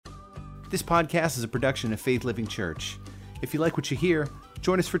This podcast is a production of Faith Living Church. If you like what you hear,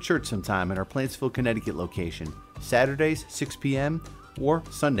 join us for church sometime at our Plantsville, Connecticut location, Saturdays, 6 p.m., or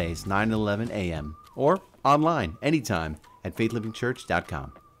Sundays, 9 and 11 a.m., or online anytime at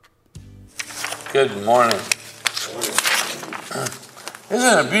faithlivingchurch.com. Good morning.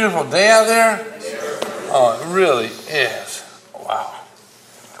 Isn't it a beautiful day out there? Oh, it really is. Wow.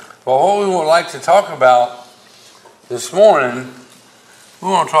 Well, what we would like to talk about this morning, we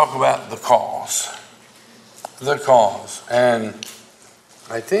want to talk about the cause. The cause. And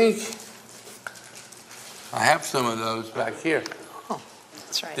I think I have some of those back here. Oh,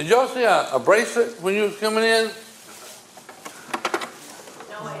 that's right. Did y'all see a bracelet when you was coming in?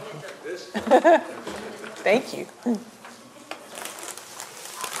 No, I didn't. Thank you.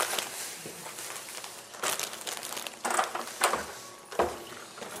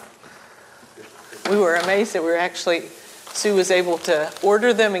 We were amazed that Sue was able to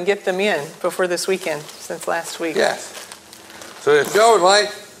order them and get them in before this weekend, since last week. Yes. So if y'all would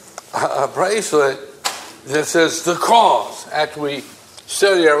like a bracelet that says the cause, after we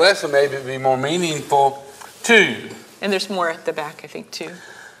study our lesson, maybe it'd be more meaningful to you. And there's more at the back, I think, too.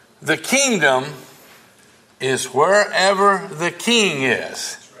 The kingdom is wherever the king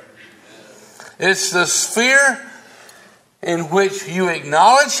is. It's the sphere in which you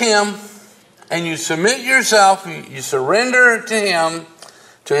acknowledge him and you submit yourself, you surrender to him,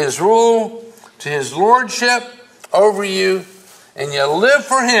 to his rule, to his lordship over you, and you live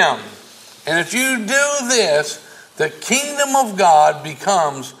for him. And if you do this, the kingdom of God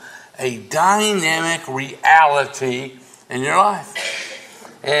becomes a dynamic reality in your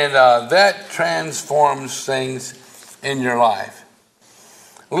life. And that transforms things in your life.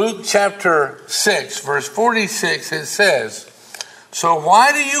 Luke chapter 6, verse 46, it says, "So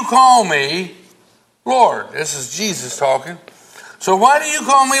why do you call me Lord?" This is Jesus talking. "So why do you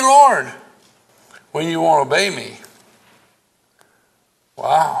call me Lord when you won't obey me?"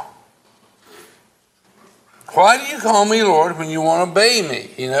 Wow. Why do you call me Lord when you won't obey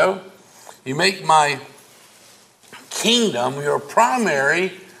me? You know, you make my kingdom your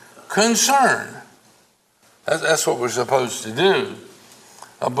primary concern. That's what we're supposed to do.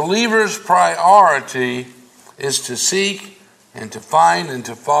 A believer's priority is to seek and to find and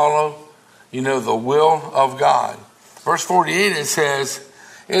to follow, the will of God. Verse 48, it says,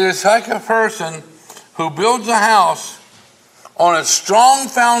 "It is like a person who builds a house on a strong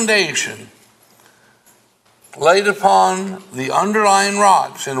foundation laid upon the underlying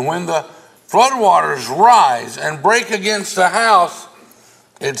rocks. And when the floodwaters rise and break against the house,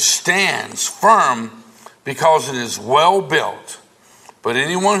 it stands firm because it is well built. But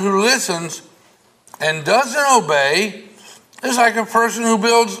anyone who listens and doesn't obey is like a person who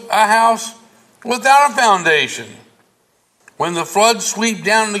builds a house without a foundation. When the floods sweep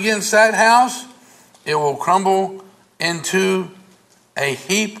down against that house, it will crumble into a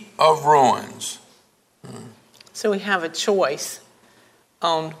heap of ruins." So we have a choice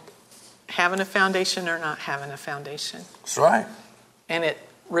on having a foundation or not having a foundation. That's right. And it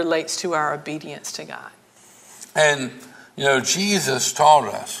relates to our obedience to God. And, Jesus taught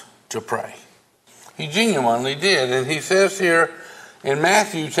us to pray. He genuinely did. And he says here in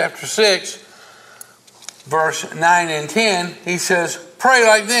Matthew chapter 6, verse 9 and 10, he says, "Pray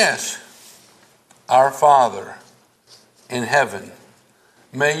like this: Our Father in heaven,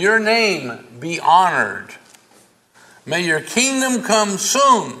 may your name be honored. May your kingdom come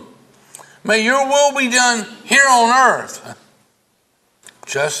soon. May your will be done here on earth,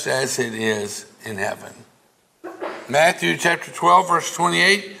 just as it is in heaven." Matthew chapter 12, verse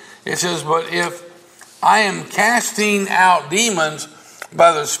 28, it says, "But if I am casting out demons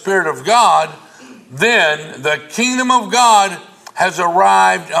by the Spirit of God, then the kingdom of God has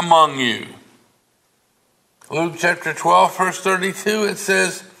arrived among you." Luke chapter 12, verse 32, it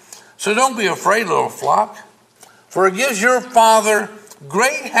says, "So don't be afraid, little flock, for it gives your Father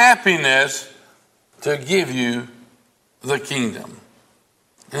great happiness to give you the kingdom."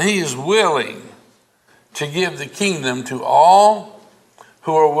 And he is willing to give the kingdom to all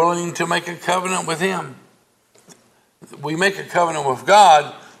who are willing to make a covenant with him. We make a covenant with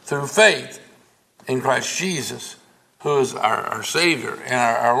God through faith in Christ Jesus, who is our Savior and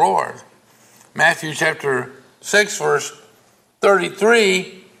our Lord. Matthew chapter 6, verse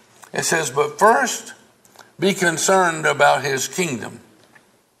 33, it says, "But first be concerned about his kingdom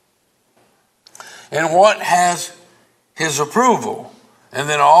and what has his approval, and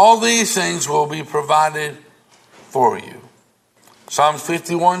then all these things will be provided for you." Psalms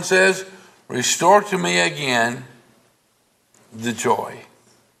 51 says, "Restore to me again the joy."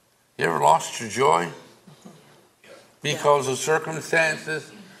 You ever lost your joy because of circumstances?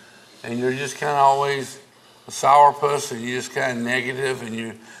 and you're just kind of always a sourpuss and you're just kind of negative and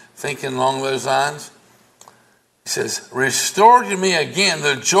you're thinking along those lines, he says, restore to me again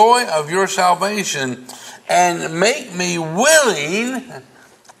the joy of your salvation and make me willing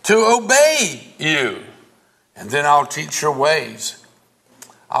to obey you. And then I'll teach your ways.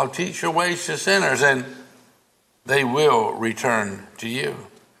 I'll teach your ways to sinners, and they will return to you.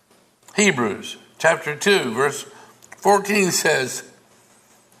 Hebrews chapter 2, verse 14 says,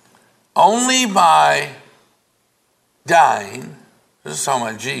 only by dying, this is talking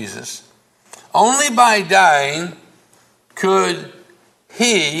about Jesus, only by dying could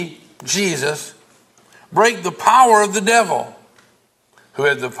he, Jesus, break the power of the devil, who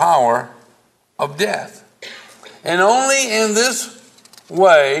had the power of death. And only in this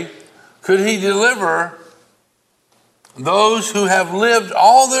way could he deliver those who have lived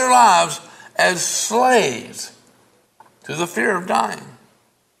all their lives as slaves to the fear of dying.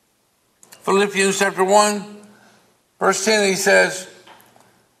 Philippians chapter 1, verse 10, he says,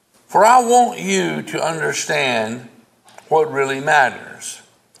 for I want you to understand what really matters,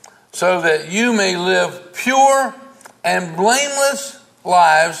 so that you may live pure and blameless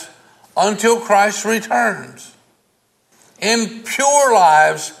lives until Christ returns. Impure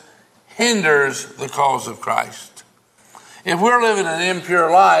lives hinders the cause of Christ. If we're living an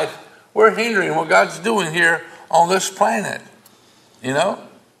impure life, we're hindering what God's doing here on this planet. You know?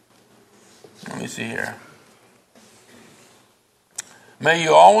 Let me see here. May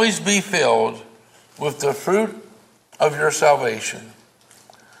you always be filled with the fruit of your salvation.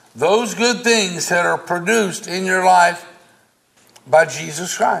 Those good things that are produced in your life by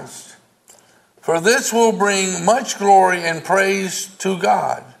Jesus Christ. For this will bring much glory and praise to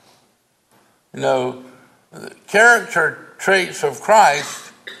God. You know, the character traits of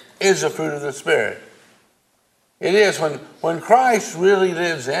Christ is the fruit of the Spirit. It is. When Christ really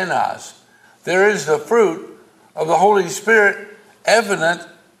lives in us, there is the fruit of the Holy Spirit evident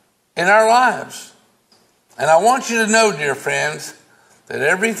in our lives. And I want you to know, dear friends, that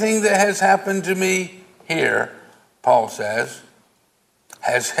everything that has happened to me here, Paul says,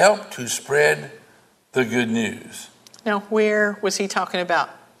 has helped to spread the good news. Now, where was he talking about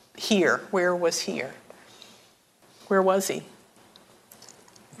here? Where was here? Where was he?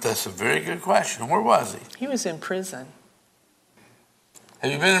 That's a very good question. Where was he? He was in prison.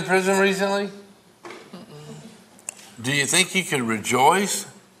 Have you been in prison recently? Do you think you could rejoice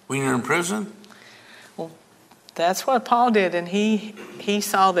when you're in prison? Well, that's what Paul did, and he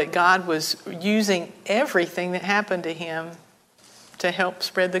saw that God was using everything that happened to him to help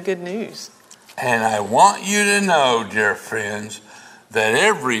spread the good news. And I want you to know, dear friends, that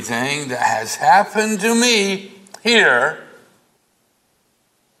everything that has happened to me here,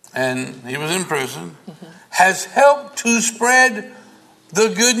 and he was in prison, has helped to spread the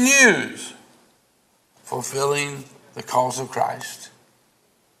good news, fulfilling the cause of Christ.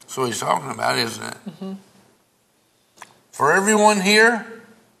 That's what he's talking about, isn't it? Mm-hmm. For everyone here,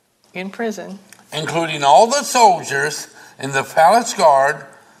 in prison, including all the soldiers in the palace guard,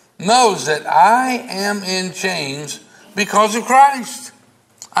 knows that I am in chains because of Christ.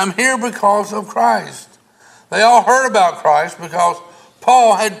 I'm here because of Christ. They all heard about Christ because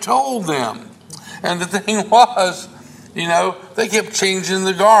Paul had told them. And the thing was, you know, they kept changing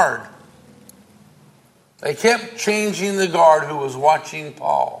the guard. They kept changing the guard who was watching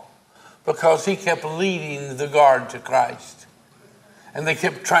Paul because he kept leading the guard to Christ. And they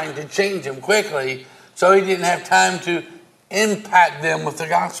kept trying to change him quickly so he didn't have time to impact them with the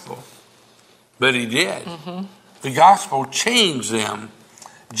gospel. But he did. Mm-hmm. The gospel changed them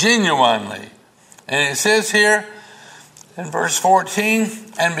genuinely. And it says here in verse 14,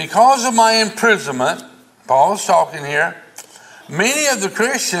 and because of my imprisonment, Paul is talking here, many of the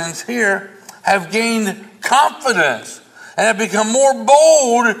Christians here have gained confidence and have become more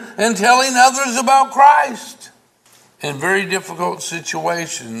bold in telling others about Christ. In very difficult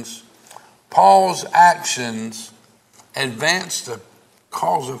situations, Paul's actions advanced the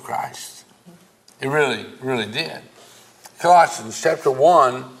cause of Christ. It really, really did. Colossians chapter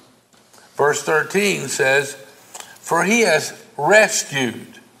 1, verse 13 says, for he has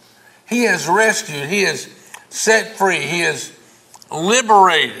rescued, he has set free, he has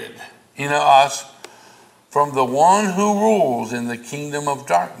liberated, us from the one who rules in the kingdom of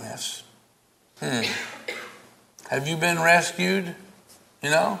darkness. Have you been rescued?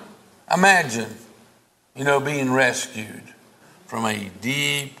 Imagine, being rescued from a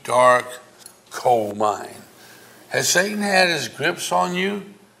deep, dark coal mine. Has Satan had his grips on you?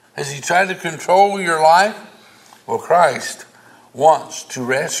 Has he tried to control your life? Well, Christ wants to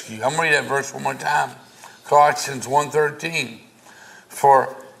rescue. I'm going to read that verse one more time. Colossians 1:13.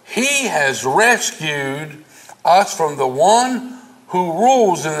 For He has rescued us from the one who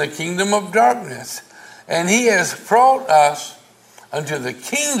rules in the kingdom of darkness, and he has brought us unto the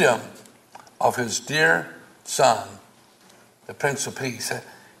kingdom of his dear Son, the Prince of Peace.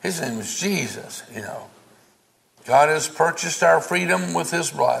 His name is Jesus, you know. God has purchased our freedom with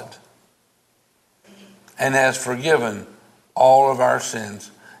his blood and has forgiven all of our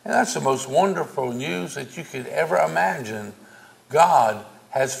sins. And that's the most wonderful news that you could ever imagine. God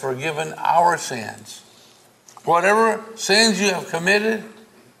has forgiven our sins. Whatever sins you have committed,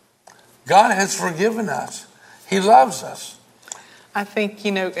 God has forgiven us. He loves us. I think,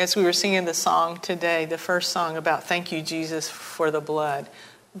 you know, as we were singing the song today, the first song about thank you, Jesus, for the blood,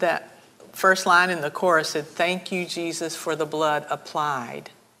 that first line in the chorus said, thank you, Jesus, for the blood applied.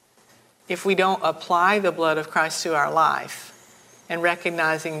 If we don't apply the blood of Christ to our life and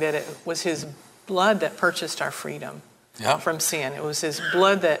recognizing that it was his blood that purchased our freedom from sin, it was his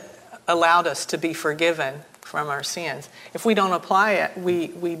blood that allowed us to be forgiven from our sins. If we don't apply it,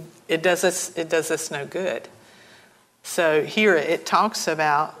 it does us no good. So here it talks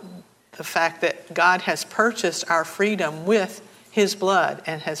about the fact that God has purchased our freedom with his blood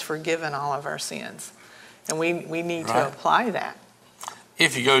and has forgiven all of our sins. And we need to apply that.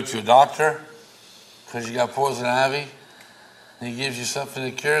 If you go to a doctor because you got poison ivy and he gives you something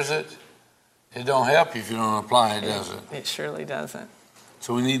that cures it, it don't help you if you don't apply it, does it? It surely doesn't.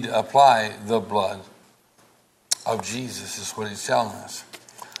 So we need to apply the blood of Jesus, is what he's telling us.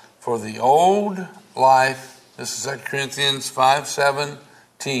 For the old life, this is 2 Corinthians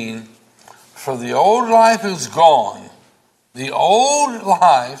 5:17, for the old life is gone. The old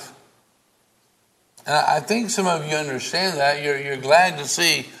life, and I think some of you understand that. You're glad to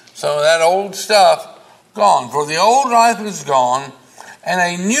see some of that old stuff gone. For the old life is gone, and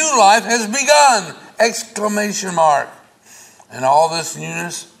a new life has begun! Exclamation mark. And all this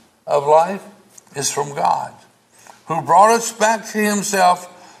newness of life is from God, who brought us back to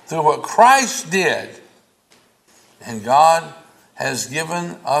himself through what Christ did. And God has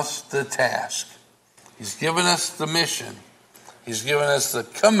given us the task. He's given us the mission. He's given us the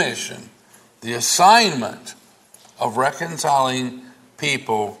commission, the assignment of reconciling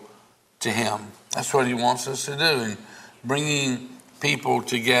people to him. That's what he wants us to do, and bringing people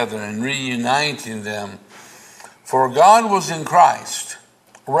together and reuniting them. For God was in Christ,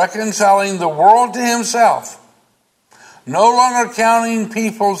 reconciling the world to himself, no longer counting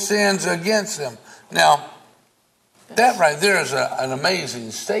people's sins against them. Now, that right there is an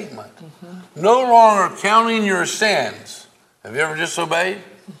amazing statement. Mm-hmm. No longer counting your sins. Have you ever disobeyed?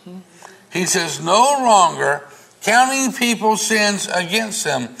 Mm-hmm. He says, no longer counting people's sins against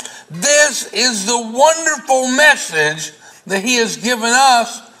them. This is the wonderful message that he has given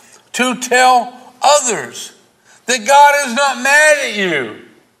us to tell others. That God is not mad at you.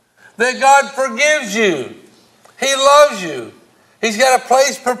 That God forgives you. He loves you. He's got a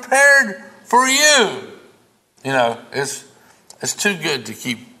place prepared for you. You know, it's too good to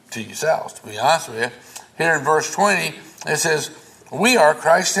keep to yourselves, to be honest with you. Here in verse 20, it says, we are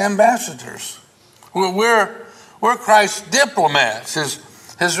Christ's ambassadors. We're Christ's diplomats,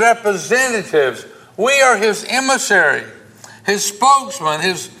 his representatives. We are his emissary, his spokesman,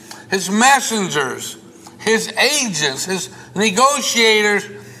 his messengers, his agents, his negotiators,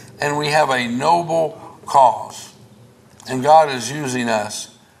 and we have a noble cause. And God is using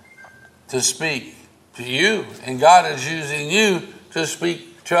us to speak to you, and God is using you to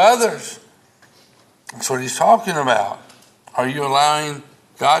speak to others. That's what he's talking about. Are you allowing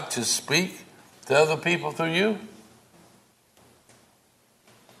God to speak to other people through you?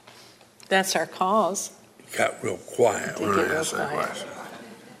 That's our cause. It got real quiet when I asked that question.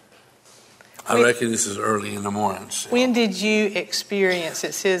 I reckon this is early in the morning. So. When did you experience,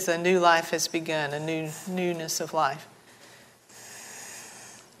 it says a new life has begun, a newness of life?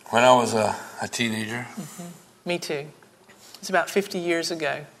 When I was a teenager. Mm-hmm. Me too. It's about 50 years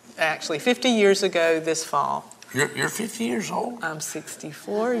ago. Actually, 50 years ago this fall. You're 50 years old? I'm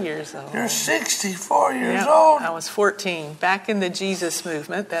 64 years old. You're 64 years old? I was 14. Back in the Jesus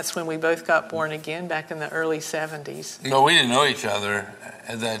movement, that's when we both got born again, back in the early 70s. No, we didn't know each other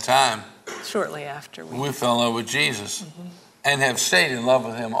at that time. Shortly after. We fell in love with Jesus and have stayed in love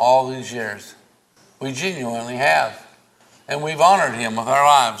with him all these years. We genuinely have. And we've honored him with our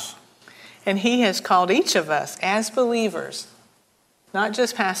lives. And he has called each of us as believers, not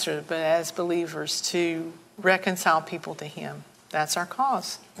just pastors, but as believers, to reconcile people to him. That's our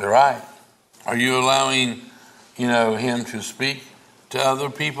cause. You're right. Are you allowing, him to speak to other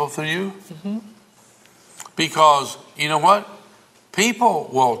people through you? Mm-hmm. Because, you know what? People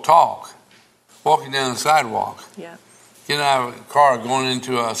will talk walking down the sidewalk. Yeah. get out of a car going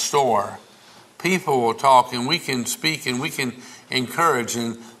into a store, people will talk and we can speak and we can encourage.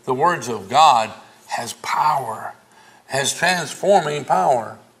 And the words of God has power, has transforming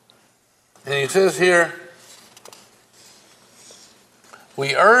power. And he says here,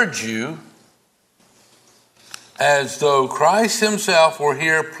 we urge you, as though Christ himself were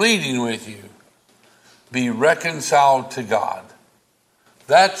here pleading with you, be reconciled to God.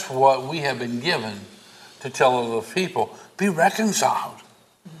 That's what we have been given to tell other people. Be reconciled.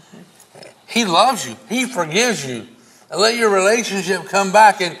 He loves you. He forgives you. And let your relationship come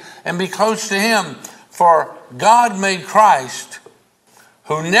back and be close to him. For God made Christ,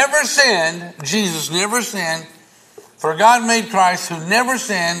 who never sinned, Jesus never sinned, for God made Christ, who never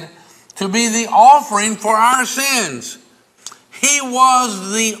sinned, to be the offering for our sins. He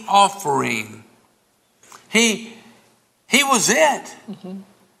was the offering. He was it.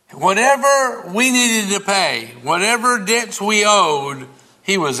 Whatever we needed to pay, whatever debts we owed,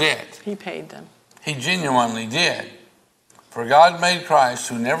 he was it. He paid them. He genuinely did. For God made Christ,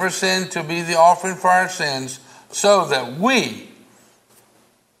 who never sinned, to be the offering for our sins, so that we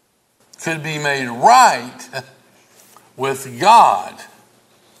could be made right with God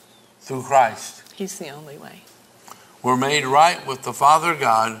through Christ. He's the only way. We're made right with the Father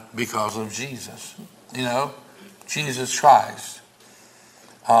God because of Jesus. You know, Jesus Christ.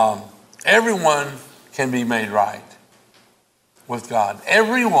 Everyone can be made right with God.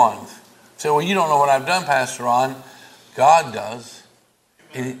 Everyone. Say, well, you don't know what I've done, Pastor Ron. God does.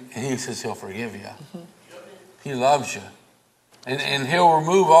 And he says he'll forgive you. He loves you. And he'll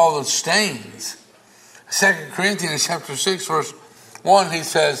remove all the stains. 2 Corinthians chapter 6, verse 1, he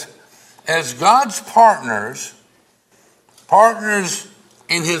says, as God's partners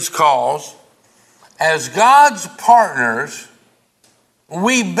in his cause, as God's partners,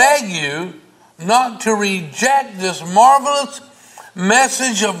 we beg you not to reject this marvelous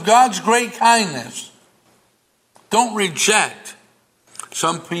message of God's great kindness. Don't reject.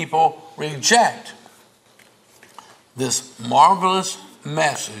 Some people reject this marvelous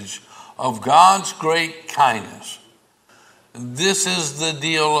message of God's great kindness. This is the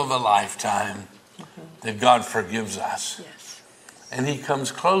deal of a lifetime, that God forgives us. Yes. And he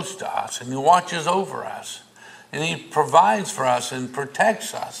comes close to us, and he watches over us, and he provides for us and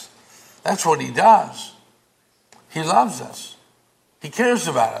protects us. That's what he does. He loves us. He cares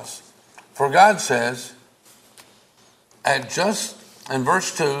about us. For God says, in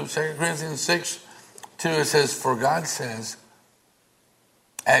verse 2, 2 Corinthians 6, 2, it says, for God says,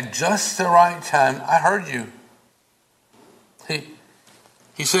 at just the right time, I heard you.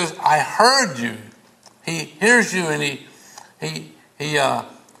 He says, I heard you. He hears you, and he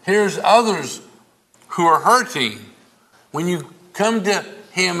hears others who are hurting. When you come to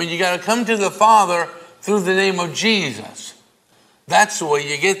him, and you got to come to the Father through the name of Jesus. That's the way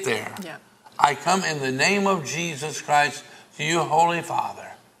you get there. Yeah. I come in the name of Jesus Christ to you, Holy Father.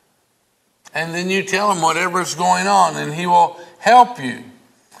 And then you tell him whatever's going on, and he will help you.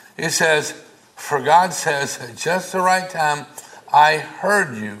 It says, for God says, at just the right time, I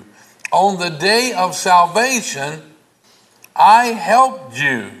heard you. On the day of salvation, I helped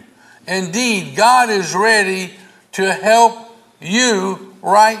you. Indeed, God is ready to help you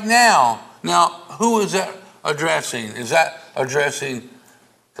right now. Now, who is that addressing? Is that addressing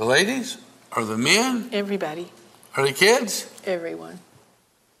the ladies or the men? Everybody. Or the kids? Everyone.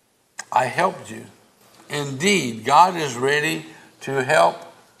 I helped you. Indeed, God is ready to help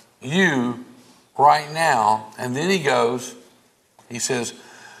you right now. And then he says,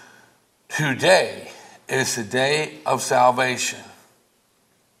 today is the day of salvation.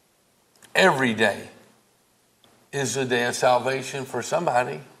 Every day is the day of salvation for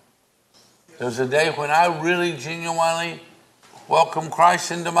somebody. There's a day when I really genuinely welcome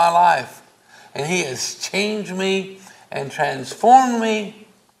Christ into my life. And he has changed me and transformed me.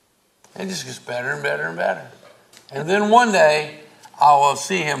 It just gets better and better and better. And then one day, I will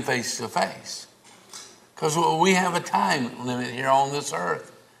see him face to face. Because we have a time limit here on this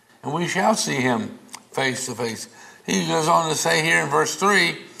earth. And we shall see him face to face. He goes on to say here in verse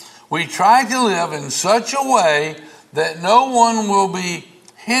 3, we try to live in such a way that no one will be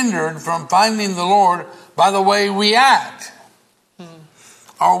hindered from finding the Lord by the way we act.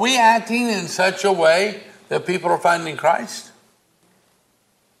 Are we acting in such a way that people are finding Christ?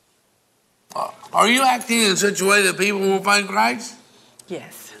 Are you acting in such a way that people will find Christ?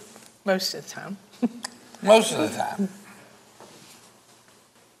 Yes, most of the time. Most of the time.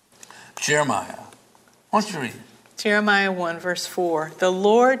 Jeremiah. Why don't you read it? Jeremiah 1, verse 4. The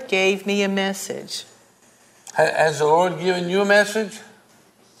Lord gave me a message. Has the Lord given you a message?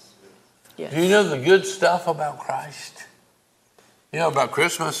 Yes. Do you know the good stuff about Christ? You know, about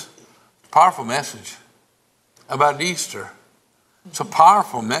Christmas, powerful message. About Easter, it's a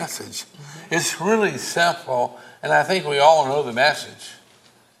powerful message. It's really simple, and I think we all know the message.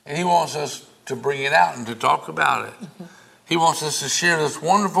 And he wants us to bring it out and to talk about it. He wants us to share this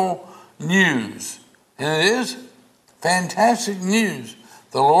wonderful news. And it is fantastic news.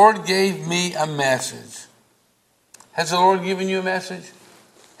 The Lord gave me a message. Has the Lord given you a message?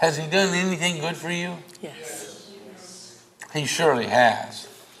 Has he done anything good for you? Yes. He surely has.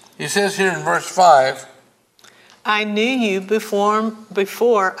 He says here in verse 5, I knew you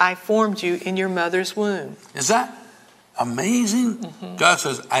before I formed you in your mother's womb. Is that amazing? God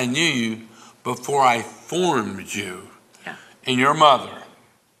says, I knew you before I formed you in your mother.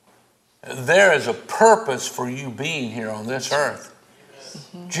 There is a purpose for you being here on this earth.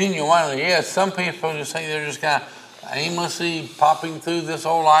 Genuinely, yes. Some people just think they're just kind of aimlessly popping through this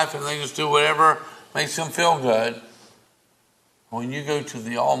whole life and they just do whatever makes them feel good. When you go to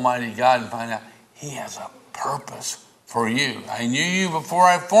the Almighty God and find out he has a purpose for you. I knew you before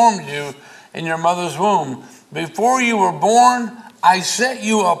I formed you in your mother's womb. Before you were born, I set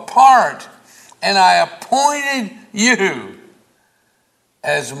you apart and I appointed you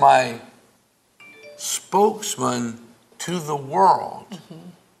as my spokesman to the world.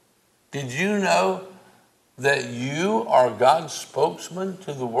 Did you know that you are God's spokesman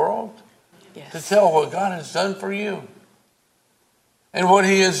to the world? Yes. To tell what God has done for you and what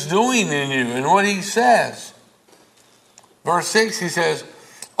he is doing in you and what he says. Verse 6, he says,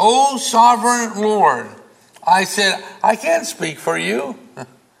 O sovereign Lord, I said, I can't speak for you.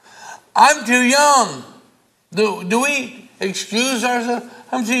 I'm too young. Do we excuse ourselves?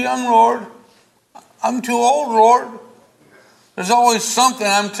 I'm too young, Lord. I'm too old, Lord. There's always something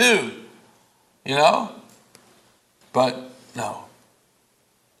I'm too, you know? But no,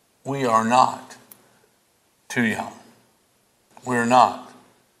 we are not too young. We're not.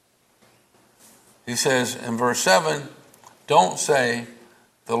 He says in verse 7, don't say,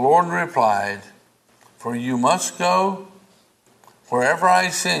 the Lord replied, for you must go wherever I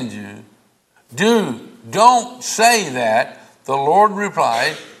send you. Don't say that. The Lord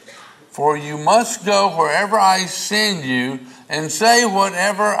replied, for you must go wherever I send you and say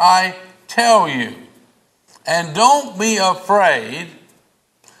whatever I tell you. And don't be afraid.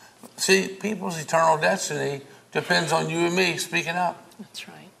 See, people's eternal destiny depends on you and me speaking up. That's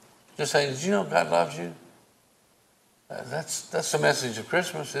right. Just saying, did you know God loves you? That's the message of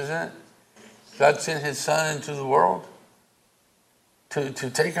Christmas, isn't it? God sent his son into the world to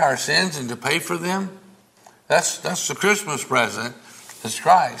take our sins and to pay for them. That's the Christmas present. It's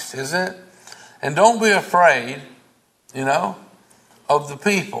Christ, isn't it? And don't be afraid, you know, of the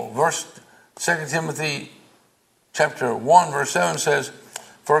people. 2 Timothy chapter 1, verse 7 says,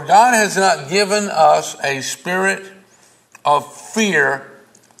 for God has not given us a spirit of fear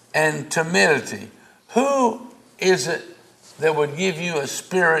and timidity. Who is it that would give you a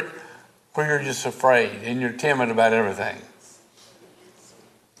spirit where you're just afraid and you're timid about everything?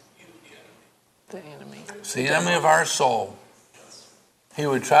 The enemy. It's the enemy of our soul. He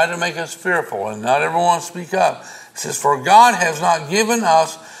would try to make us fearful and not everyone speak up. It says, for God has not given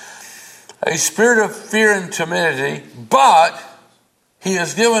us a spirit of fear and timidity, but he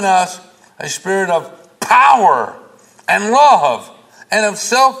has given us a spirit of power and love and of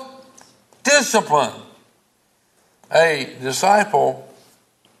self-discipline. A disciple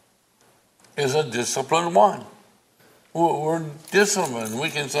is a disciplined one. We're disciplined. We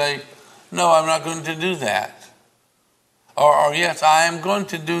can say, no, I'm not going to do that. Or yes, I am going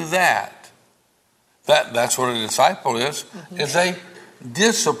to do that. That's what a disciple is. It's a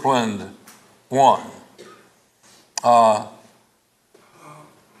disciplined one.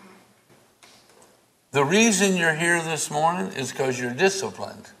 The reason you're here this morning is because you're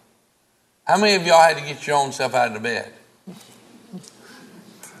disciplined. How many of y'all had to get your own self out of the bed?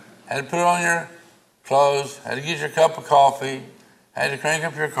 Had to put on your clothes, had to get your cup of coffee, had to crank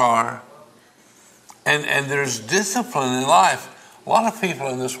up your car. And there's discipline in life. A lot of people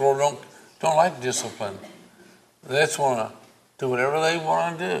in this world don't like discipline. They just want to do whatever they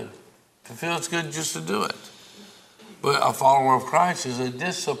want to do. If it feels good just to do it. But a follower of Christ is a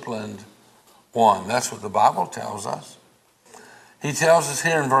disciplined one. That's what the Bible tells us. He tells us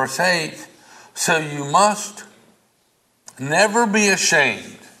here in verse 8, so you must never be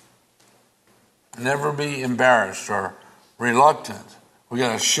ashamed, never be embarrassed or reluctant. We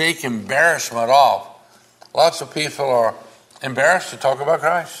got to shake embarrassment off. Lots of people are embarrassed to talk about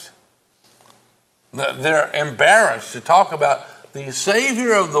Christ. They're embarrassed to talk about the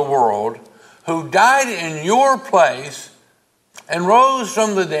Savior of the world who died in your place and rose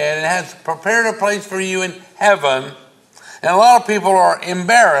from the dead and has prepared a place for you in heaven. And a lot of people are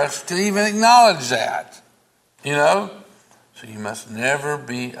embarrassed to even acknowledge that, you know. So you must never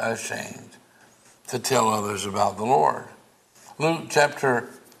be ashamed to tell others about the Lord. Luke chapter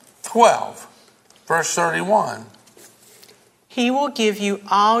 12, verse 31. He will give you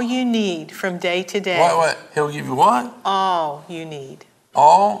all you need from day to day. What? He'll give you what? All you need.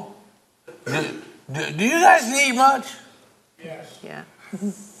 All? Do you guys need much? Yes. Yeah.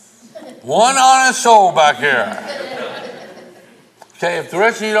 One honest soul back here. Okay, if the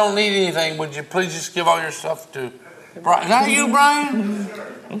rest of you don't need anything, would you please just give all your stuff to Brian? Is that you, Brian?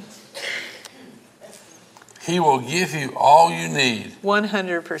 He will give you all you need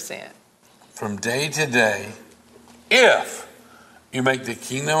 100%. from day to day if you make the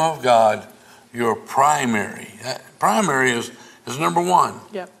kingdom of God your primary. Primary is number one.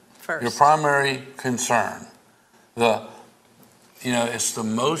 Yep. First. Your primary concern. It's the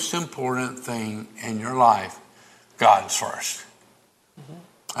most important thing in your life. God's first.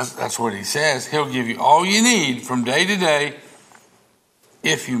 That's what he says. He'll give you all you need from day to day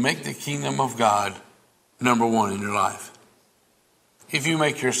if you make the kingdom of God number one in your life. If you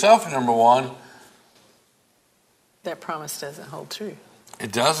make yourself number one, That promise doesn't hold true.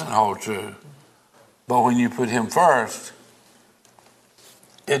 it doesn't hold true. But when you put him first,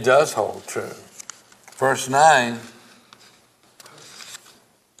 it does hold true. Verse 9,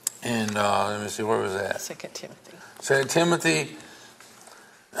 and let me see, where was that? 2 Timothy. 2 Timothy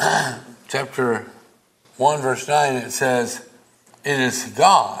chapter 1, verse 9, it says, it is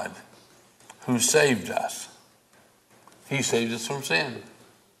God who saved us. He saved us from sin.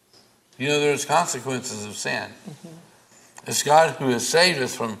 You know, there's consequences of sin. It's God who has saved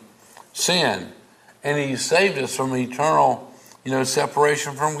us from sin. And he saved us from eternal,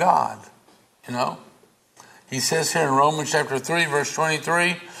 separation from God. He says here in Romans chapter 3, verse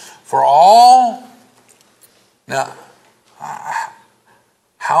 23, for all... Now,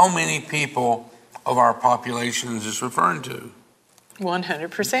 how many people of our population is this referring to?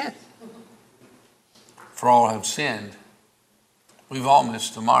 100%. For all have sinned. We've all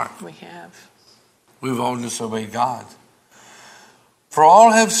missed the mark. We have. We've all disobeyed God. For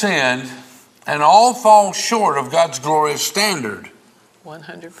all have sinned, and all fall short of God's glorious standard.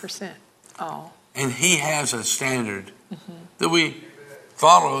 100%. All. And he has a standard that we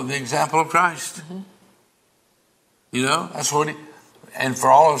follow the example of Christ. That's what and for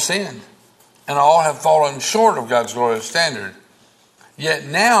all have sinned, and all have fallen short of God's glorious standard. Yet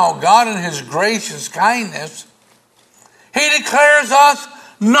now, God in his gracious kindness, he declares us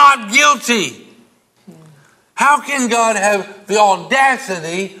not guilty. How can God have the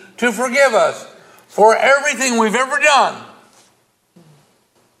audacity to forgive us for everything we've ever done?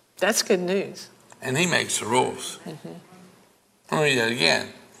 That's good news. And he makes the rules. Let me read that again.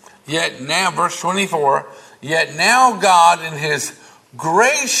 Yet now, verse 24, yet now God in his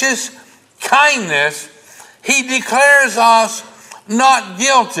gracious kindness, he declares us not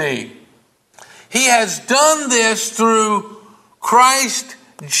guilty. He has done this through Christ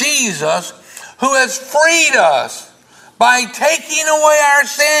Jesus, who has freed us by taking away our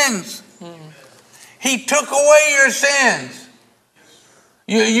sins. He took away your sins.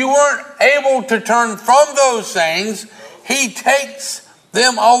 You weren't able to turn from those things. He takes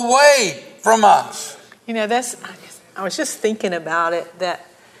them away from us. I was just thinking about it, that,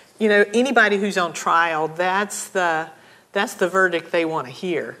 anybody who's on trial, that's the verdict they want to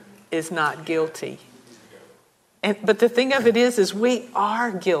hear, is not guilty. But the thing of it is we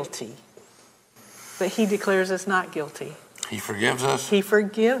are guilty. But he declares us not guilty. He forgives us. He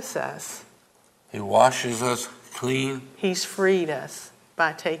forgives us. He washes us clean. He's freed us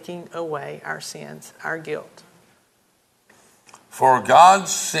by taking away our sins, our guilt. For God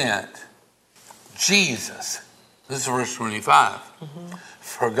sent Jesus. This is verse 25.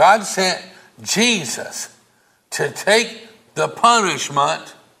 For God sent Jesus to take the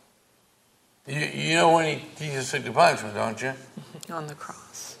punishment. You know when Jesus took the punishment, don't you? On the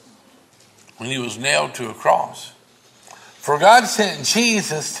cross. When he was nailed to a cross. For God sent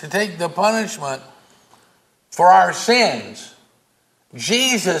Jesus to take the punishment for our sins.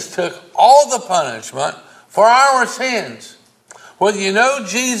 Jesus took all the punishment for our sins. Whether you know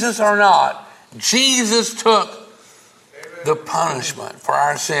Jesus or not, Jesus took the punishment for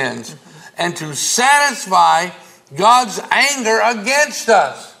our sins and to satisfy God's anger against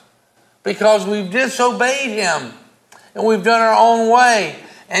us because we've disobeyed him and we've done our own way.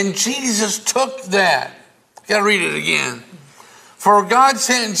 And Jesus took that. Got to read it again. For God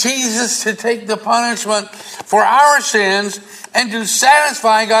sent Jesus to take the punishment for our sins and to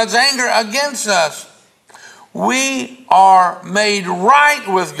satisfy God's anger against us. We are made right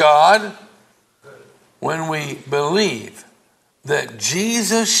with God when we believe that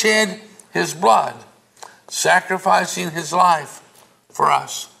Jesus shed his blood, sacrificing his life for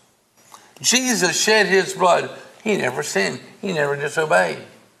us. Jesus shed his blood. He never sinned. He never disobeyed.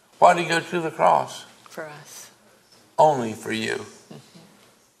 Why did he go to the cross? For us. Only for you.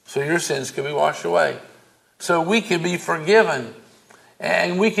 So your sins could be washed away. So we could be forgiven.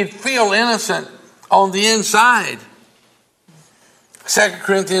 And we could feel innocent on the inside. 2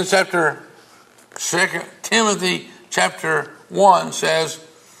 Timothy chapter 1 says,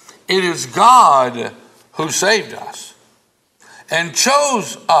 it is God who saved us and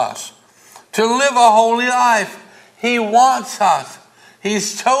chose us to live a holy life. He wants us.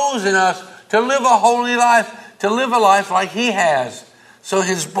 He's chosen us to live a holy life, to live a life like he has, so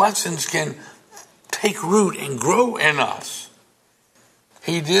his blessings can take root and grow in us.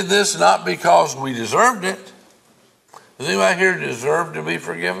 He did this not because we deserved it. Does anybody here deserve to be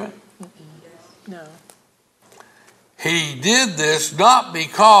forgiven? No. He did this not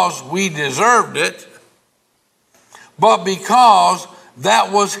because we deserved it, but because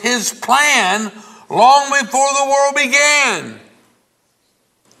that was his plan long before the world began.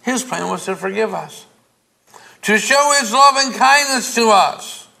 His plan was to forgive us, to show his love and kindness to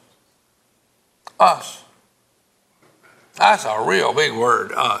us. Us. That's a real big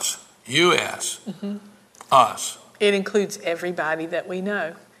word, us. U-S. Us. It includes everybody that we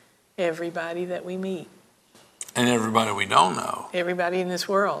know, everybody that we meet, And everybody we don't know. everybody in this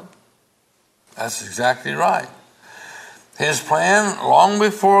world. That's exactly right. His plan long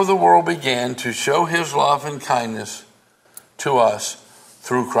before the world began to show his love and kindness to us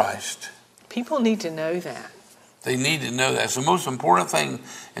through Christ. People need to know that. They need to know that. It's the most important thing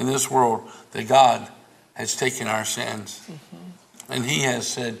in this world, that God has taken our sins. And he has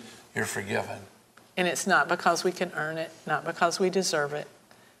said, you're forgiven. And it's not because we can earn it, not because we deserve it.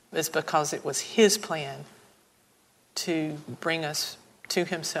 It's because it was his plan to bring us to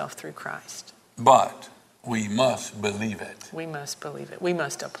himself through Christ. But we must believe it. We must believe it. We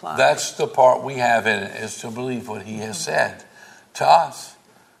must apply That's the part we have in it, is to believe what he has said to us.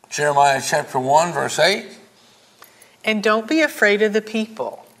 Jeremiah chapter 1, verse 8. And don't be afraid of the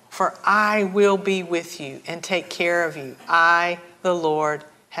people, for I will be with you and take care of you. I, the Lord,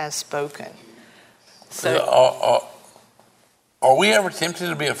 has spoken. So, Are we ever tempted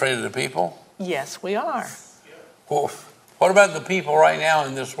to be afraid of the people? yes, we are. Well, what about the people right now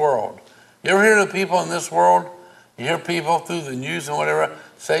in this world? You ever hear the people in this world? You hear people through the news and whatever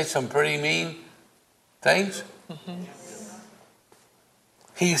say some pretty mean things?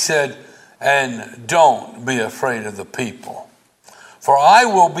 He said, and don't be afraid of the people, for I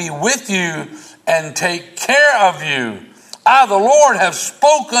will be with you and take care of you. I, the Lord, have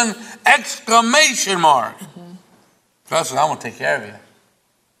spoken! Exclamation mark. God said, I'm going to take care of you.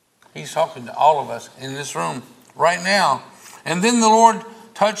 He's talking to all of us in this room right now. And then the Lord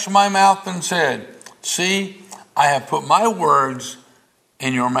touched my mouth and said, see, I have put my words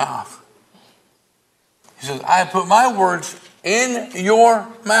in your mouth. He says, I have put my words in your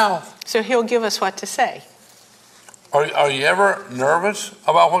mouth. So he'll give us what to say. Are you ever nervous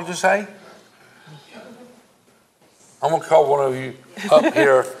about what to say? I'm going to call one of you up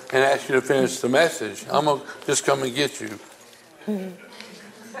here and ask you to finish the message. I'm going to just come and get you.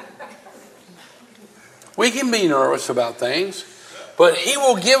 We can be nervous about things, but he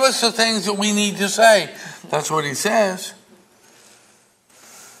will give us the things that we need to say. That's what he says.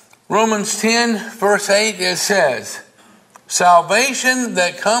 Romans 10, verse 8, it says, salvation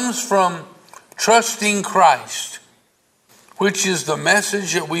that comes from trusting Christ, which is the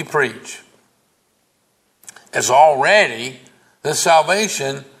message that we preach, is already, the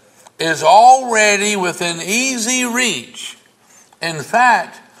salvation is already within easy reach. In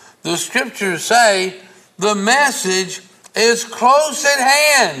fact, the scriptures say the message is close at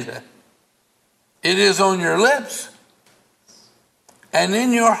hand. It is on your lips and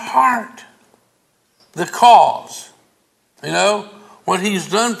in your heart. The cause, what he's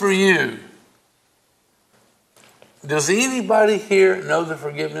done for you. Does anybody here know the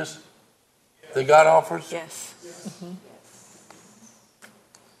forgiveness that God offers? Yes.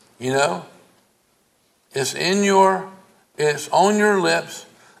 It's on your lips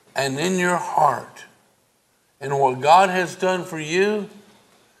and in your heart. And what God has done for you,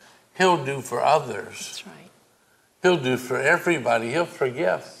 he'll do for others. That's right. He'll do for everybody. He'll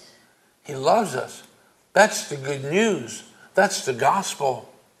forgive. He loves us. That's the good news. That's the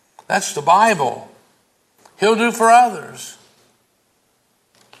gospel. That's the Bible. He'll do for others.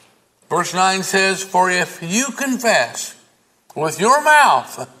 Verse 9 says, for if you confess with your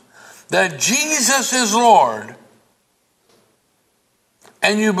mouth that Jesus is Lord,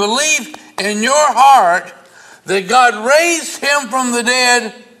 and you believe in your heart that God raised him from the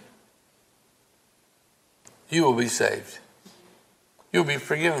dead, you will be saved. You'll be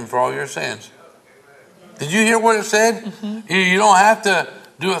forgiven for all your sins. Did you hear what it said? Mm-hmm. You don't have to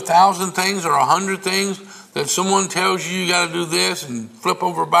do 1,000 things or 100 things that someone tells you got to do this and flip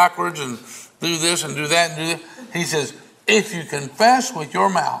over backwards and do this and do that and do that. He says, if you confess with your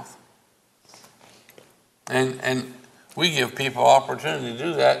mouth, and we give people opportunity to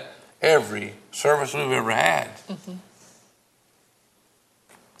do that every service we've ever had. Mm-hmm.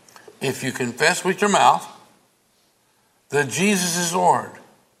 If you confess with your mouth that Jesus is Lord,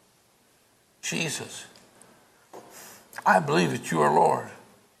 Jesus, I believe that you are Lord.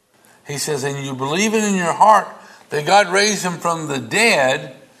 He says, and you believe it in your heart that God raised him from the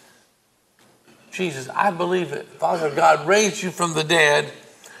dead. Jesus, I believe it. Father God raised you from the dead.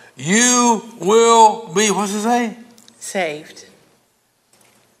 You will be, what's it say? Saved.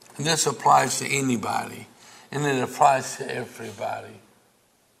 And this applies to anybody. And it applies to everybody.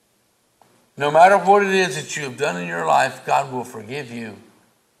 No matter what it is that you have done in your life, God will forgive you.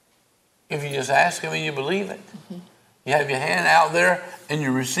 If you just ask him and you believe it. Mm-hmm. You have your hand out there and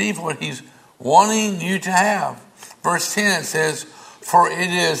you receive what he's wanting you to have. Verse 10, it says, for it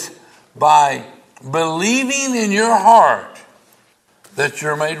is by believing in your heart that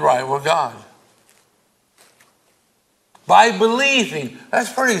you're made right with God. By believing.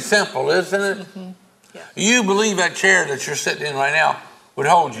 That's pretty simple, isn't it? Mm-hmm. Yeah. You believe that chair that you're sitting in right now would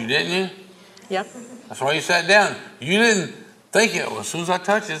hold you, didn't you? Yep. That's why you sat down. You didn't think it, well, as soon as I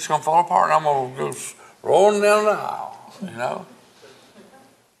touch it, it's going to fall apart and I'm going to go rolling down the aisle. You know?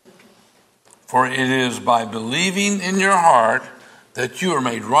 For it is by believing in your heart that you are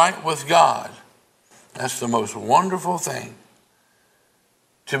made right with God. That's the most wonderful thing.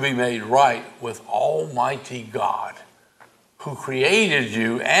 To be made right with Almighty God, who created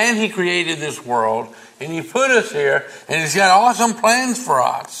you, and he created this world, and he put us here, and he's got awesome plans for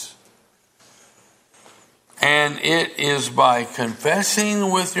us. And it is by confessing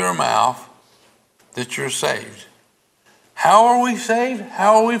with your mouth that you're saved. How are we saved?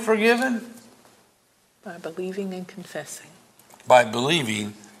 How are we forgiven? By believing and confessing. By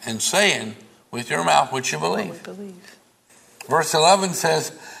believing and saying with your mouth what you believe. What we believe. Verse 11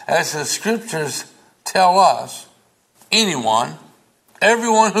 says, as the scriptures tell us, everyone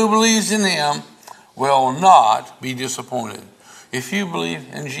who believes in him will not be disappointed. If you believe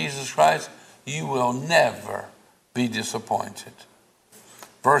in Jesus Christ, you will never be disappointed.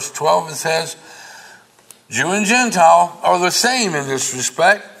 Verse 12, it says, Jew and Gentile are the same in this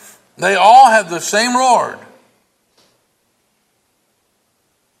respect. They all have the same Lord,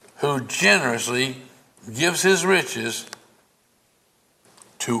 who generously gives his riches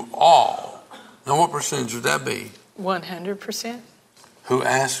to all. Now, what percentage would that be? 100%. Who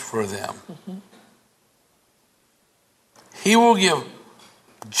ask for them. Mm-hmm. He will give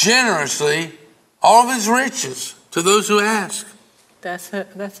generously all of his riches to those who ask. That's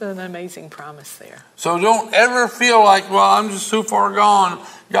an amazing promise there. So don't ever feel like, well, I'm just too far gone.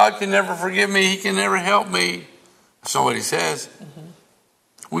 God can never forgive me. He can never help me. That's not what he says.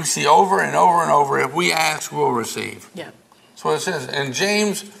 Mm-hmm. We see over and over and over, if we ask, we'll receive. Yeah. That's what it says. In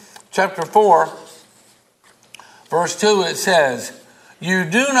James chapter 4, verse 2, it says, you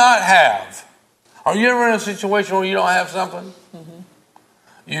do not have. Are you ever in a situation where you don't have something? Mm-hmm.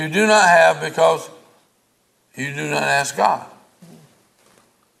 You do not have because you do not ask God.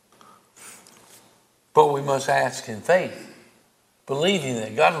 But we must ask in faith, believing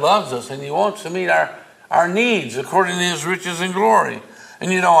that God loves us and he wants to meet our needs according to his riches and glory.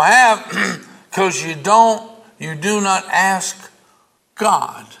 And you don't have because you do not ask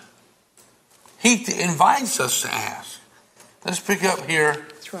God. He invites us to ask. Let's pick up here.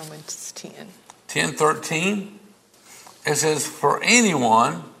 It's Romans 10. 10:13. It says, for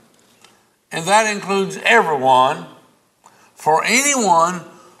anyone, and that includes everyone, for anyone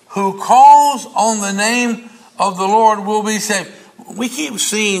who calls on the name of the Lord will be saved. We keep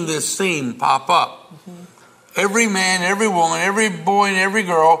seeing this theme pop up. Mm-hmm. Every man, every woman, every boy, and every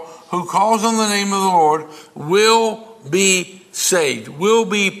girl who calls on the name of the Lord will be saved, will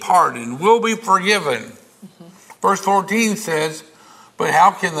be pardoned, will be forgiven. Mm-hmm. Verse 14 says, but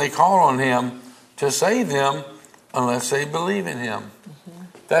how can they call on him to save them unless they believe in him? Mm-hmm.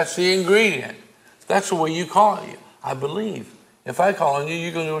 That's the ingredient. That's the way you call it. I believe. If I call on you,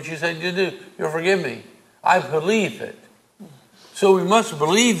 you're going to do what you said you do. You'll forgive me. I believe it. So we must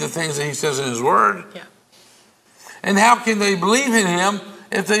believe the things that he says in his word. Yeah. And how can they believe in him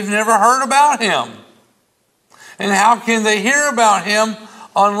if they've never heard about him? And how can they hear about him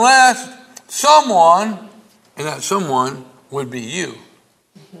unless someone, and that someone would be you.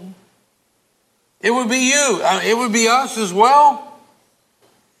 Mm-hmm. It would be you. It would be us as well.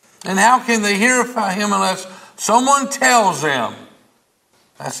 And how can they hear about him unless someone tells them?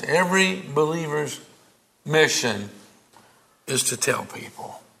 That's every believer's mission, is to tell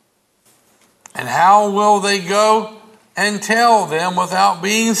people. And how will they go and tell them without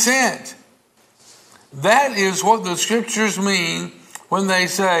being sent? That is what the scriptures mean when they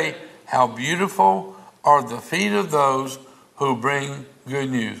say, how beautiful are the feet of those who bring good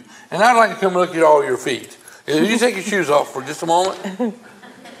news. And I'd like to come look at all your feet. If you take your shoes off for just a moment.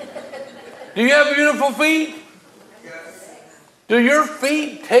 Do you have beautiful feet? Do your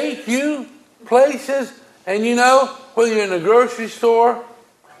feet take you places? And you know, whether you're in a grocery store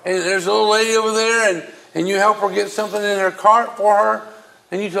and there's a little lady over there and you help her get something in her cart for her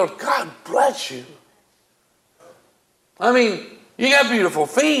and you tell her, God bless you. I mean, you got beautiful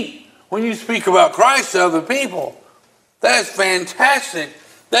feet when you speak about Christ to other people. That is fantastic.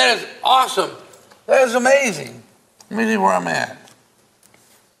 That is awesome. That is amazing. Let me see where I'm at.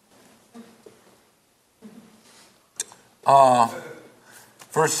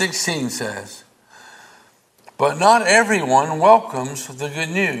 Verse 16 says, but not everyone welcomes the good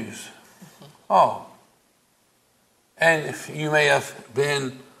news. Oh. And if you may have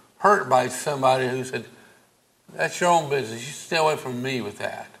been hurt by somebody who said, that's your own business. You stay away from me with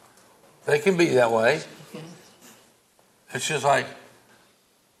that. They can be that way. It's just like,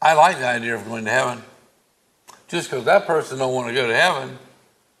 I like the idea of going to heaven. Just because that person don't want to go to heaven,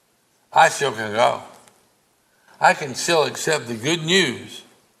 I still can go. I can still accept the good news.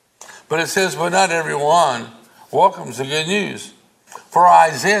 But it says, but not everyone welcomes the good news. For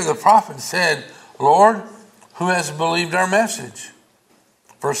Isaiah the prophet said, Lord, who has believed our message?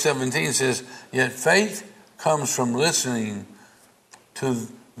 Verse 17 says, yet faith comes from listening to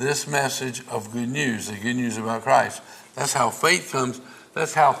this message of good news, the good news about Christ. That's how faith comes.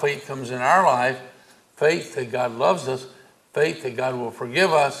 That's how faith comes in our life. Faith that God loves us, faith that God will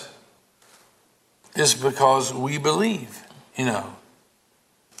forgive us, is because we believe. None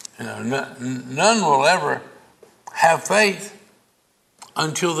will ever have faith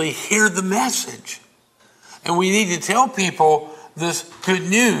until they hear the message. And we need to tell people this good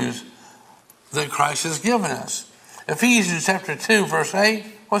news that Christ has given us. Ephesians chapter 2, verse 8,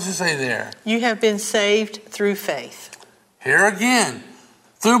 what's it say there? You have been saved through faith. Here again,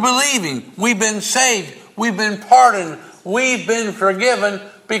 through believing, we've been saved, we've been pardoned, we've been forgiven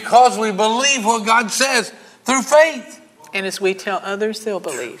because we believe what God says through faith. And as we tell others, they'll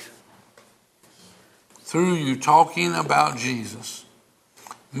believe. Through you talking about Jesus,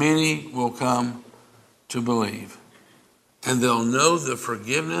 many will come to believe. And they'll know the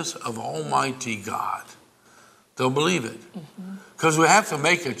forgiveness of Almighty God. They'll believe it. Because we have to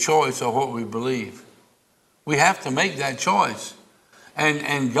make a choice of what we believe. We have to make that choice.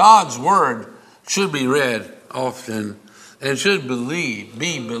 And God's word should be read often and should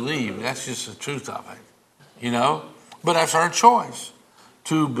be believed. That's just the truth of it. But that's our choice.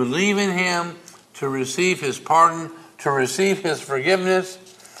 To believe in him, to receive his pardon, to receive his forgiveness.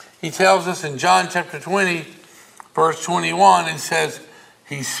 He tells us in John chapter 20, verse 21, it says,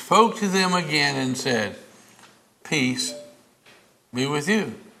 he spoke to them again and said, peace be with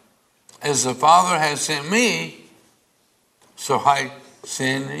you. As the Father has sent me, so I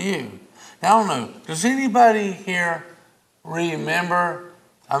send you. Now, I don't know, does anybody here remember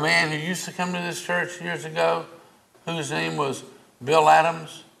a man who used to come to this church years ago, whose name was Bill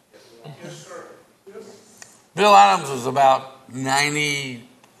Adams? Yes, sir. Bill Adams was about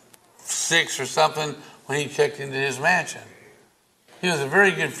 96 or something when he checked into his mansion. He was a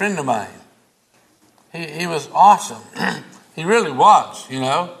very good friend of mine. He was awesome. He really was,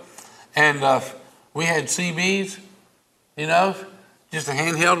 And we had CBs, just the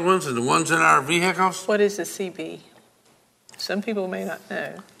handheld ones and the ones in our vehicles. What is a CB? Some people may not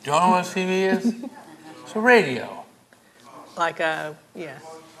know. Do you know what a CB is? It's a radio. And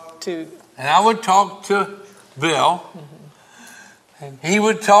I would talk to Bill, and he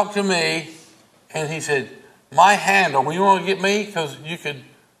would talk to me, and he said, my handle, well, you want to get me? Because you could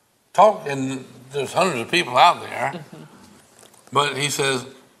talk, and there's hundreds of people out there. But he says,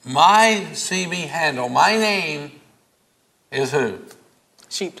 my CB handle, my name is who?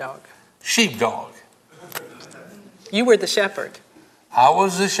 Sheepdog. Sheepdog. You were the shepherd. I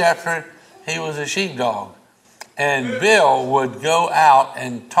was the shepherd. He was a sheepdog. And Bill would go out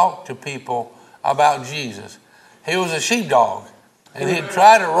and talk to people about Jesus. He was a sheepdog. And he'd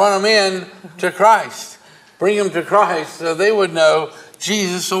try to run them in to Christ. Bring them to Christ so they would know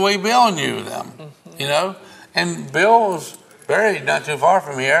Jesus the way Bill knew them. And Bill was buried not too far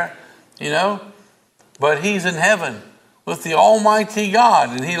from here, But he's in heaven with the Almighty God,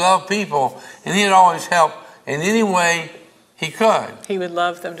 and he loved people, and he'd always help in any way he could. He would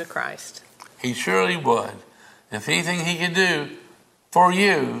love them to Christ. He surely would. If anything he could do for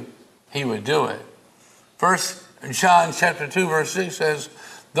you, he would do it. 1 John chapter 2, verse 6 says,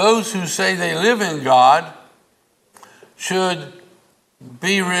 those who say they live in God should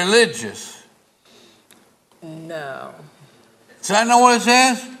be religious. No. Does that know what it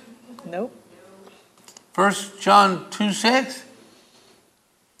says? Nope. 1 John 2, 6?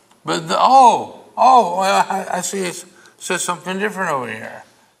 But well, I see it says something different over here.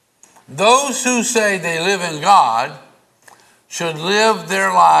 Those who say they live in God should live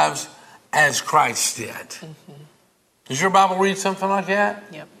their lives as Christ did. Mm-hmm. Does your Bible read something like that?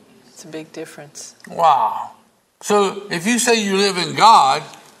 Yep. It's a big difference. Wow. So if you say you live in God,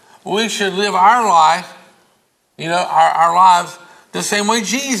 we should live our life, our lives the same way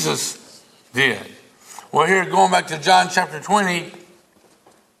Jesus did. Well, here, going back to John chapter 20,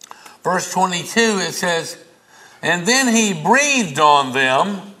 verse 22, it says, and then he breathed on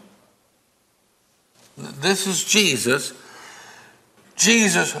them. This is Jesus.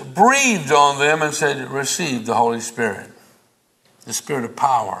 Jesus breathed on them and said, receive the Holy Spirit, the spirit of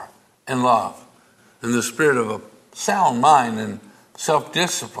power and love, and the spirit of a sound mind and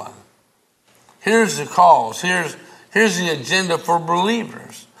self-discipline. Here's the cause. Here's the agenda for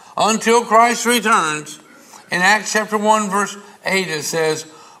believers. Until Christ returns, in Acts chapter 1, verse 8, it says,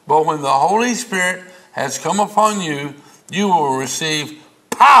 but when the Holy Spirit has come upon you, you will receive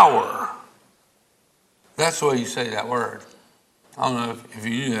power. That's the way you say that word. I don't know if you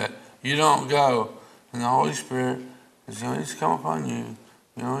knew that. You don't go, and the Holy Spirit is going to come upon you.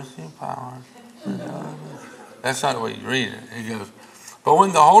 You will receive power. That's not the way you read it. It goes, but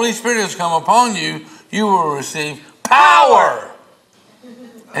when the Holy Spirit has come upon you, you will receive power.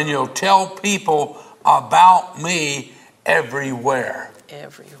 And you'll tell people about me everywhere.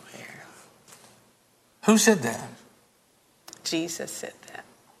 Everywhere. Who said that? Jesus said that.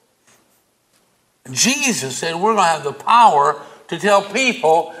 Jesus said we're going to have the power to tell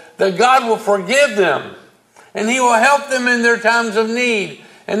people that God will forgive them and he will help them in their times of need,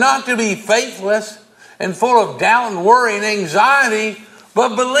 and not to be faithless and full of doubt and worry and anxiety,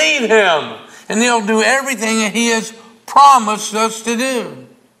 but believe him and he'll do everything that he has promised us to do.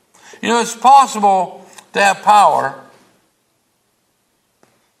 It's possible to have power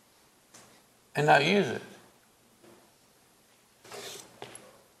and not use it.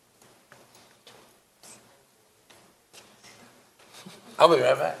 I'll be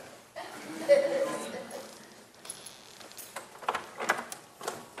right back.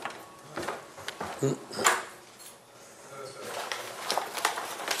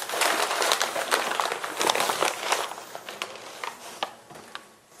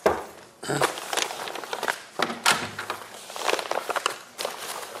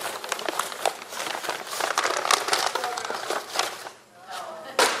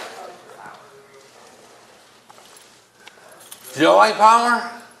 Do you like power?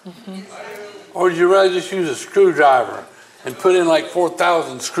 Mm-hmm. Or would you rather just use a screwdriver and put in like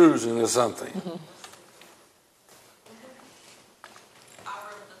 4,000 screws into something?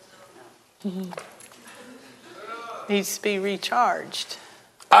 Mm-hmm. Needs to be recharged.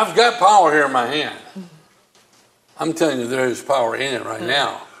 I've got power here in my hand. I'm telling you, there is power in it right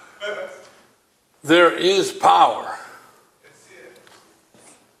now. There is power.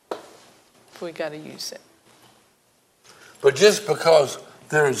 We got to use it. But just because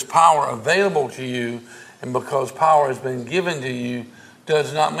there is power available to you and because power has been given to you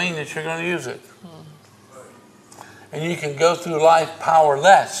does not mean that you're going to use it. And you can go through life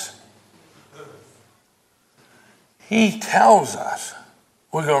powerless. He tells us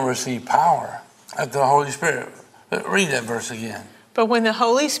we're going to receive power at the Holy Spirit. Read that verse again. But when the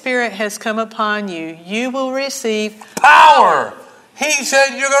Holy Spirit has come upon you, you will receive power. He said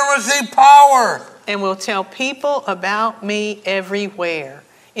you're going to receive power. And will tell people about me everywhere.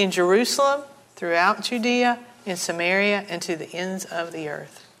 In Jerusalem, throughout Judea, in Samaria, and to the ends of the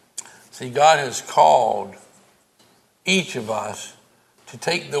earth. See, God has called each of us to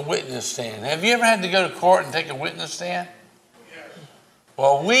take the witness stand. Have you ever had to go to court and take a witness stand? Yes.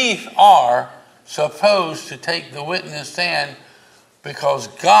 Well, we are supposed to take the witness stand because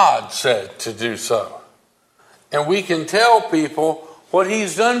God said to do so. And we can tell people what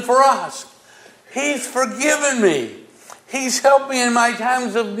he's done for us. He's forgiven me. He's helped me in my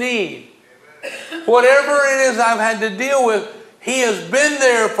times of need. Whatever it is I've had to deal with, he has been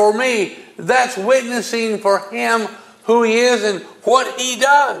there for me. That's witnessing for him, who he is and what he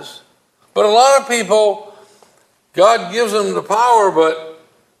does. But a lot of people, God gives them the power, but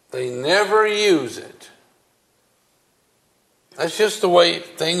they never use it. That's just the way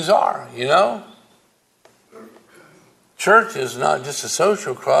things are, you know. Church is not just a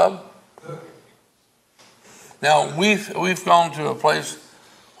social club. Now, we've gone to a place,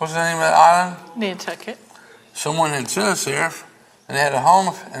 what's the name of that island? Nantucket. Someone had sent us there, and they had a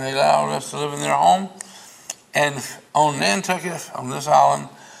home, and they allowed us to live in their home. And on Nantucket, on this island,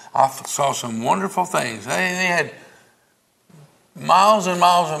 I saw some wonderful things. They had miles and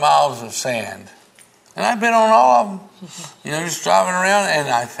miles and miles of sand. And I've been on all of them, you know, just driving around, and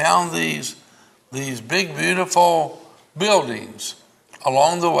I found these big, beautiful buildings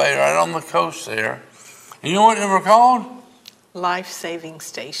along the way, right on the coast there. And you know what they were called? Life-saving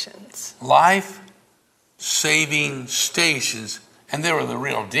stations. Life-saving stations. And they were the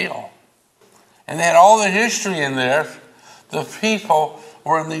real deal. And they had all the history in there. The people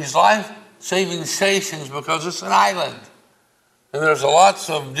were in these life-saving stations because it's an island. And there's lots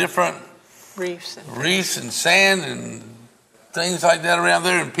of different reefs and sand and things like that around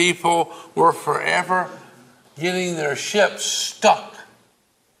there. And people were forever getting their ships stuck.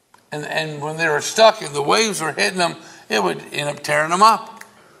 And when they were stuck and the waves were hitting them, it would end up tearing them up.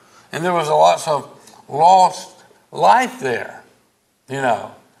 And there was lots of lost life there, you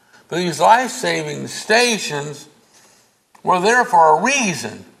know. But these life-saving stations were there for a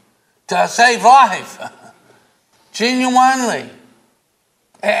reason, to save life, genuinely.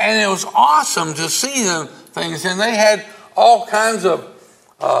 And it was awesome to see them things. And they had all kinds of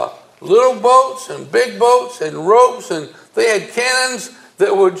little boats and big boats and ropes, and they had cannons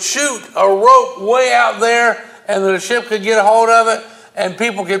that would shoot a rope way out there, and the ship could get a hold of it, and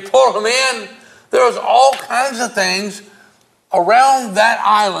people could pull them in. There was all kinds of things around that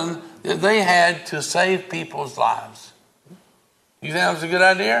island that they had to save people's lives. You think that was a good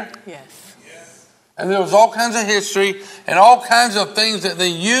idea? Yes. And there was all kinds of history and all kinds of things that they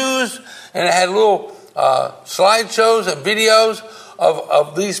used, and it had little slideshows and videos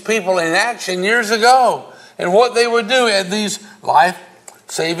of these people in action years ago and what they would do at these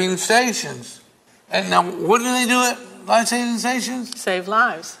life-saving stations. And now, what do they do at life-saving stations? Save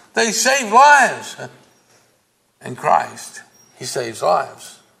lives. They save lives. In Christ, He saves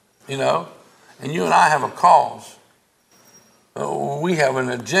lives, you know. And you and I have a cause. We have an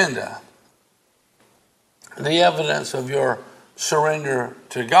agenda. The evidence of your surrender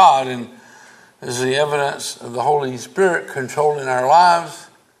to God and is the evidence of the Holy Spirit controlling our lives.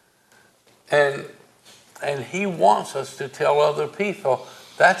 And He wants us to tell other people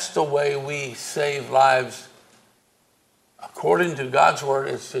that's the way we save lives. According to God's word,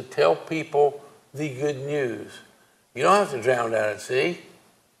 is to tell people the good news. You don't have to drown out at sea.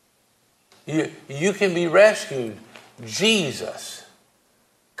 You can be rescued. Jesus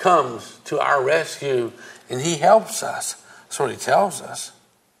comes to our rescue and He helps us. That's what He tells us.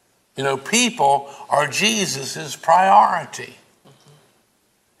 You know, people are Jesus' priority.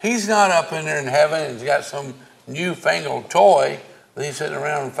 He's not up in there in heaven and He's got some newfangled toy that He's sitting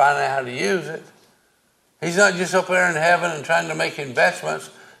around and finding out how to use it. He's not just up there in heaven and trying to make investments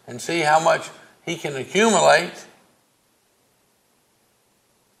and see how much He can accumulate.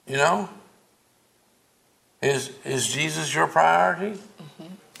 You know? Is Jesus your priority?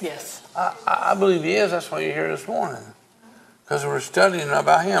 Mm-hmm. Yes. I believe He is. That's why you're here this morning. Because we're studying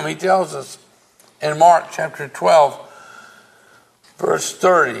about Him. He tells us in Mark chapter 12, verse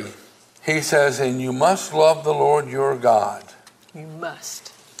 30, He says, and you must love the Lord your God. You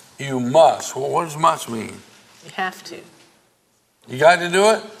must. You must. Well, what does must mean? You have to. You got to do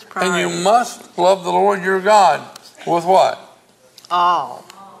it? And you must love the Lord your God with what? All.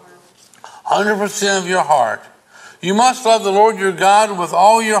 100% of your heart. You must love the Lord your God with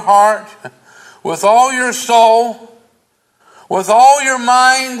all your heart, with all your soul, with all your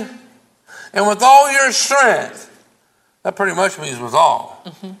mind, and with all your strength. That pretty much means with all.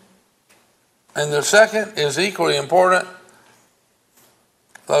 Mm-hmm. And the second is equally important.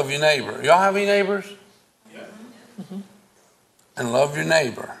 Love your neighbor. Y'all have any neighbors? Yeah. Mm-hmm. And love your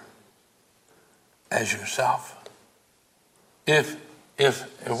neighbor as yourself. If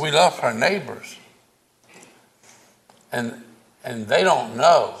we love our neighbors and they don't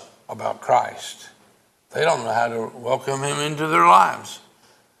know about Christ, they don't know how to welcome Him into their lives.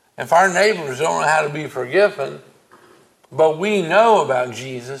 If our neighbors don't know how to be forgiven, but we know about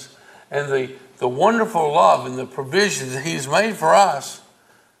Jesus and the wonderful love and the provisions that He's made for us,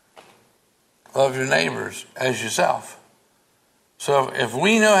 love your neighbors as yourself. So if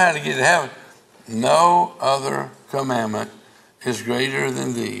we know how to get to heaven, no other commandment is greater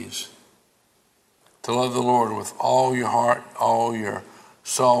than these. To love the Lord with all your heart, all your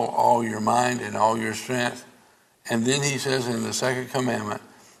soul, all your mind, and all your strength. And then He says in the second commandment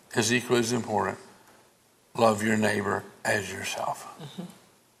is equally as important. love your neighbor as yourself. Mm-hmm.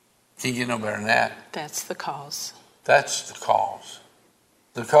 Can't get no better than that. That's the cause. That's the cause.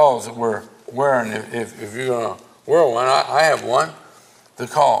 The cause that we're wearing, if you're going to wear one, I have one, the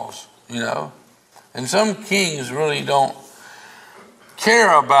cause, you know. And some kings really don't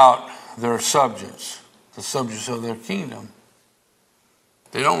care about their subjects, the subjects of their kingdom.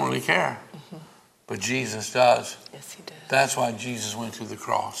 They don't really care. Mm-hmm. But Jesus does. Yes, he does. That's why Jesus went to the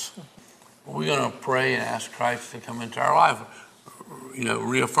cross. Mm-hmm. We're going to pray and ask Christ to come into our life, you know,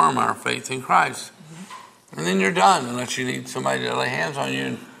 reaffirm our faith in Christ. Mm-hmm. And then you're done, unless you need somebody to lay hands on you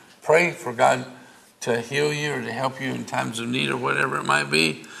and pray for God to heal you or to help you in times of need or whatever it might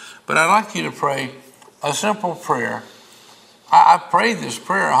be. But I'd like you to pray a simple prayer. I've prayed this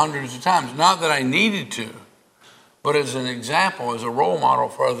prayer hundreds of times, not that I needed to, but as an example, as a role model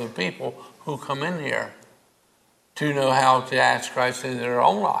for other people who come in here to know how to ask Christ into their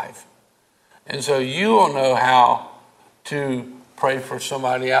own life. And so you will know how to pray for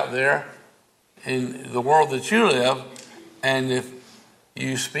somebody out there in the world that you live. And if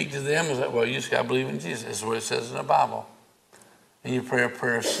you speak to them, it's like, well, you just got to believe in Jesus. That's what it says in the Bible. And you pray a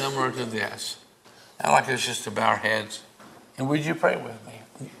prayer similar to this. I'd like us just to bow our heads. And would you pray with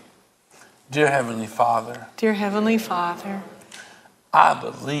me? Dear Heavenly Father. Dear Heavenly Father. I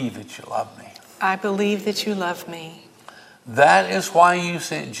believe that you love me. I believe that you love me. That is why you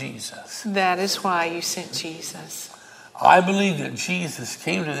sent Jesus. That is why you sent Jesus. I believe that Jesus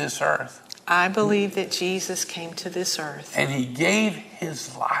came to this earth. I believe that Jesus came to this earth. And he gave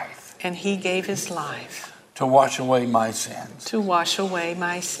his life. And he gave his life. To wash away my sins. To wash away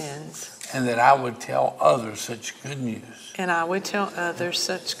my sins. And that I would tell others such good news. And I would tell others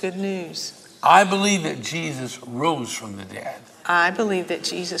such good news. I believe that Jesus rose from the dead. I believe that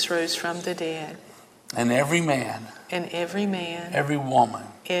Jesus rose from the dead. And every man. And every man. Every woman.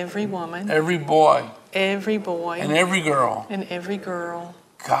 Every woman. Every boy. Every boy. And every girl. And every girl.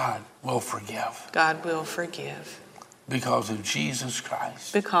 God will forgive. God will forgive. Because of Jesus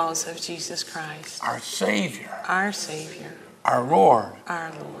Christ. Because of Jesus Christ. Our Savior. Our Savior. Our Lord.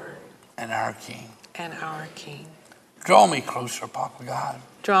 Our Lord. And our King. And our King. Draw me closer, Papa God.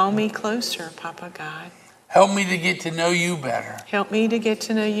 Draw me closer, Papa God. Help me to get to know you better. Help me to get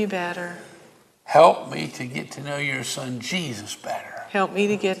to know you better. Help me to get to know your Son Jesus better. Help me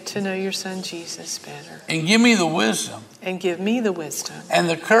to get to know your Son Jesus better. And give me the wisdom. And give me the wisdom. And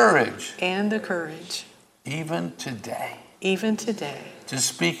the courage. And the courage. Even today. Even today. To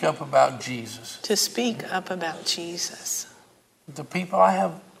speak up about Jesus. To speak up about Jesus. The people I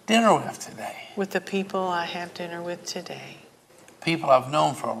have dinner with today. With the people I have dinner with today. People I've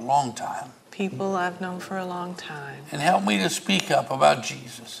known for a long time. People I've known for a long time. And help me to speak up about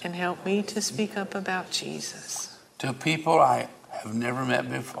Jesus. And help me to speak up about Jesus. To people I have never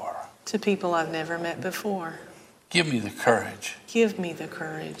met before. To people I've never met before. Give me the courage. Give me the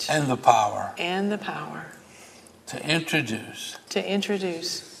courage. And the power. And the power. To introduce.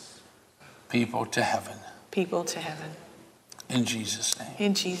 People to heaven. People to heaven. In Jesus' name.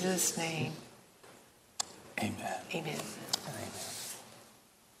 In Jesus' name. Amen. Amen.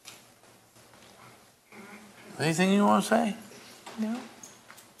 Anything you want to say? No.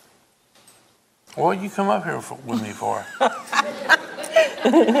 What did you come up here with me for?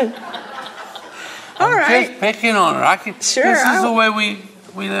 All right. Just picking on her. Sure. This is the way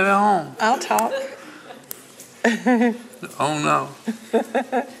we live at home. I'll talk. Oh,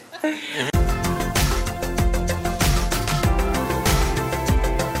 no.